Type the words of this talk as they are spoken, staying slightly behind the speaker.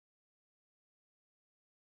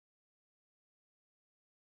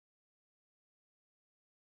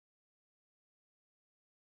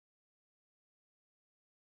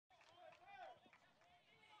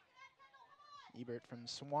Ebert from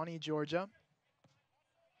Suwanee, Georgia.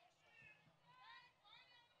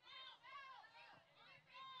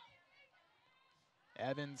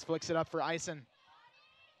 Evans flicks it up for Eisen.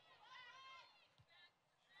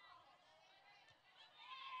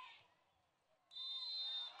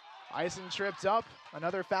 Eisen tripped up,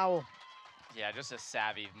 another foul. Yeah, just a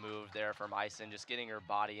savvy move there from Eisen, just getting her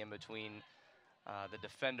body in between the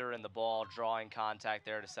defender and the ball, drawing contact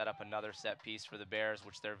there to set up another set piece for the Bears,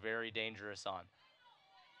 which they're very dangerous on.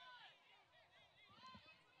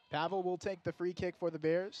 Pavel will take the free kick for the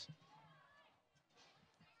Bears.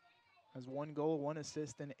 Has 1 goal, 1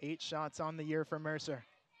 assist, and 8 shots on the year for Mercer.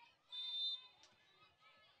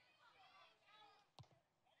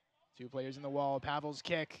 2 players in the wall, Pavel's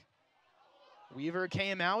kick. Weaver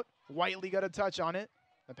came out, Whiteley got a touch on it.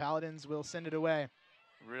 The Paladins will send it away.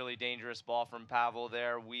 Really dangerous ball from Pavel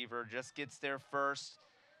there. Weaver just gets there first.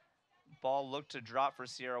 Ball looked to drop for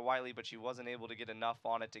Sierra Whiteley, but she wasn't able to get enough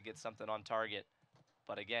on it to get something on target.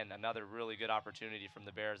 But again, another really good opportunity from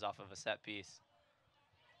the Bears off of a set piece.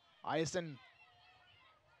 Eisen.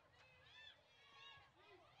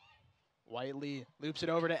 Whiteley loops it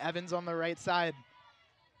over to Evans on the right side.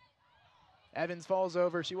 Evans falls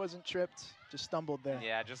over. She wasn't tripped, just stumbled there.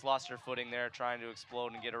 Yeah, just lost her footing there, trying to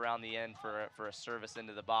explode and get around the end for a service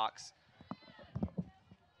into the box.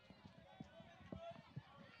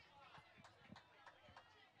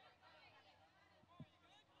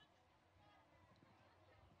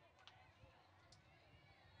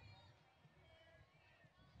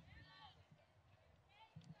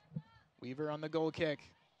 Weaver on the goal kick.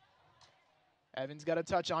 Evans got a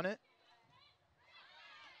touch on it.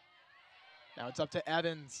 Now it's up to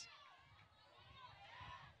Evans.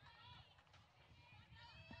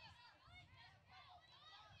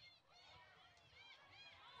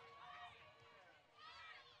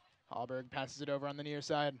 Hallberg passes it over on the near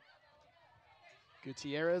side.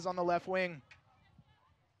 Gutierrez on the left wing.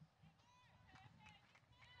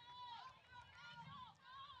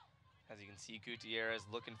 As you can see, Gutierrez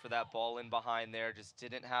looking for that ball in behind there. Just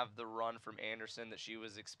didn't have the run from Anderson that she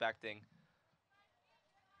was expecting.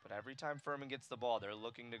 But every time Furman gets the ball, they're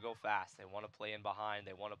looking to go fast. They want to play in behind.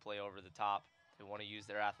 They want to play over the top. They want to use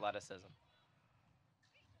their athleticism.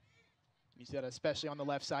 You see that especially on the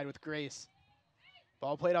left side with Grace.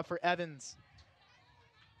 Ball played up for Evans.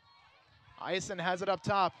 Eisen has it up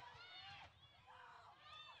top.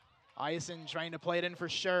 Eisen trying to play it in for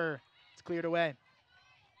sure. It's cleared away.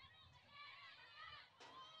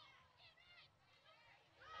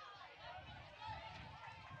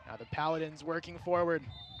 Now the Paladins working forward.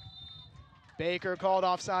 Baker called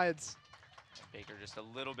offsides. Baker just a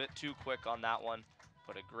little bit too quick on that one.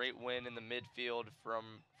 But a great win in the midfield from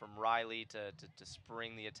Riley to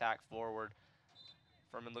spring the attack forward.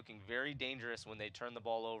 Furman looking very dangerous when they turn the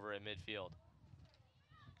ball over at midfield.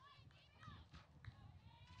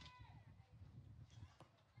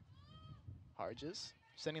 Harges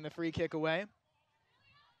sending the free kick away.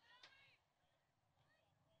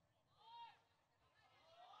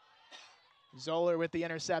 Zoller with the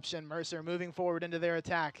interception. Mercer moving forward into their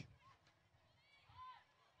attack.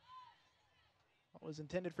 What was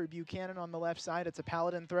intended for Buchanan on the left side. It's a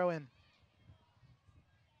Paladin throw-in.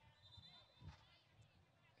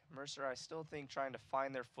 Mercer, I still think, trying to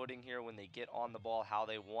find their footing here when they get on the ball, how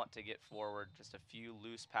they want to get forward. Just a few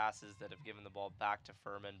loose passes that have given the ball back to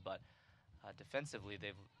Furman, but defensively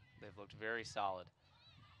they've looked very solid.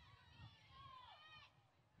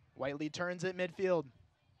 Whiteley turns at midfield.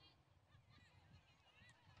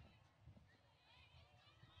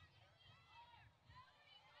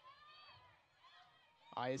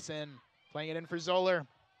 Eisen playing it in for Zoller.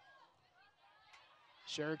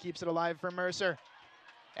 Sure keeps it alive for Mercer.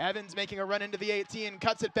 Evans making a run into the 18,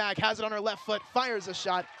 cuts it back, has it on her left foot, fires a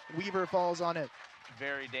shot. Weaver falls on it.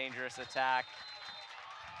 Very dangerous attack.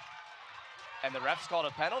 And the refs called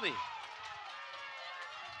a penalty.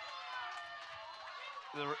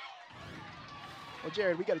 Well,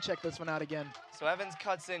 Jared, we got to check this one out again. So Evans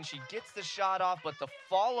cuts in, she gets the shot off, but the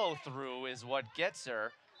follow-through is what gets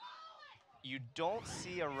her. You don't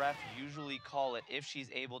see a ref usually call it if she's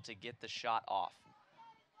able to get the shot off.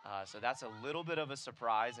 So that's a little bit of a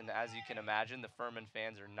surprise, and as you can imagine, the Furman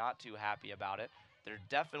fans are not too happy about it. There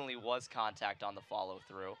definitely was contact on the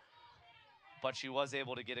follow-through, but she was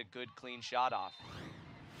able to get a good, clean shot off.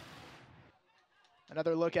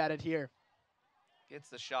 Another look at it here. Gets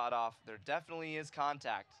the shot off. There definitely is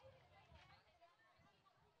contact.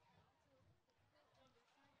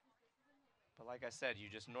 But like I said, you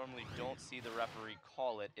just normally don't see the referee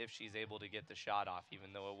call it if she's able to get the shot off,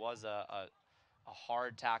 even though it was a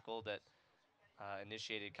hard tackle that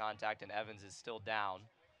initiated contact, and Evans is still down.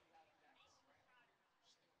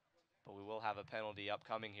 but we will have a penalty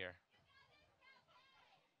upcoming here.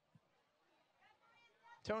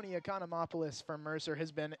 Tony Economopoulos from Mercer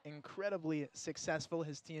has been incredibly successful.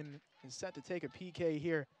 His team is set to take a PK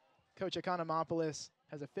here. Coach Economopoulos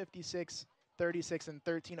has a 56, 36, and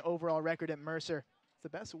 13 overall record at Mercer. It's the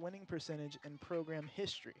best winning percentage in program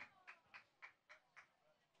history.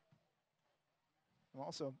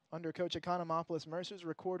 Also, under Coach Economopoulos, Mercer's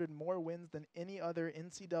recorded more wins than any other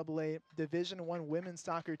NCAA Division I women's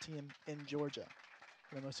soccer team in Georgia.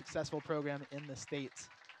 The most successful program in the States.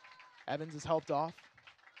 Evans is helped off.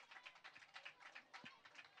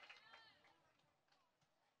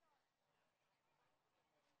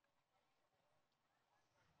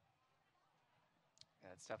 Yeah,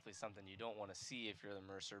 it's definitely something you don't want to see if you're the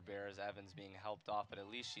Mercer Bears. Evans being helped off, but at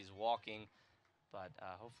least she's walking. But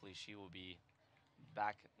hopefully she will be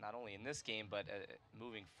back not only in this game, but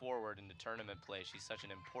moving forward into tournament play. She's such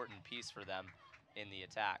an important piece for them in the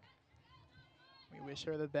attack. We wish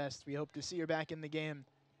her the best. We hope to see her back in the game,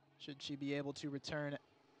 should she be able to return.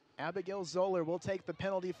 Abigail Zoller will take the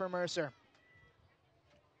penalty for Mercer.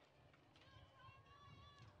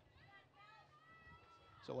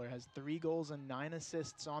 Zoller has 3 goals and 9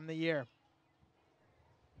 assists on the year.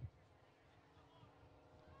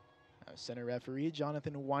 Now center referee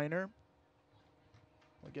Jonathan Weiner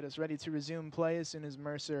will get us ready to resume play as soon as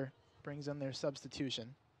Mercer brings in their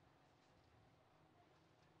substitution.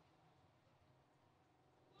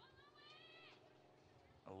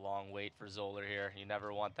 A long wait for Zoller here. You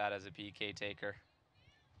never want that as a PK taker.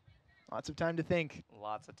 Lots of time to think.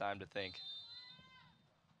 Lots of time to think.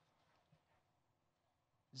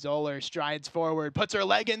 Zoller strides forward, puts her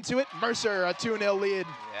leg into it. Mercer, a 2-0 lead.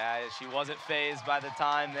 Yeah, she wasn't phased by the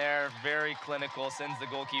time there. Very clinical, sends the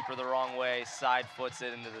goalkeeper the wrong way, side foots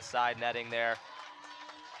it into the side netting there.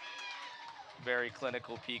 Very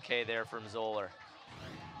clinical PK there from Zoller.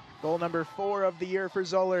 Goal number 4 of the year for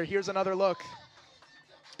Zoller. Here's another look.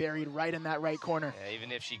 Buried right in that right corner. Yeah, even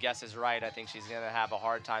if she guesses right, I think she's going to have a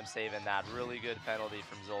hard time saving that. Really good penalty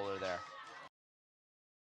from Zoller there.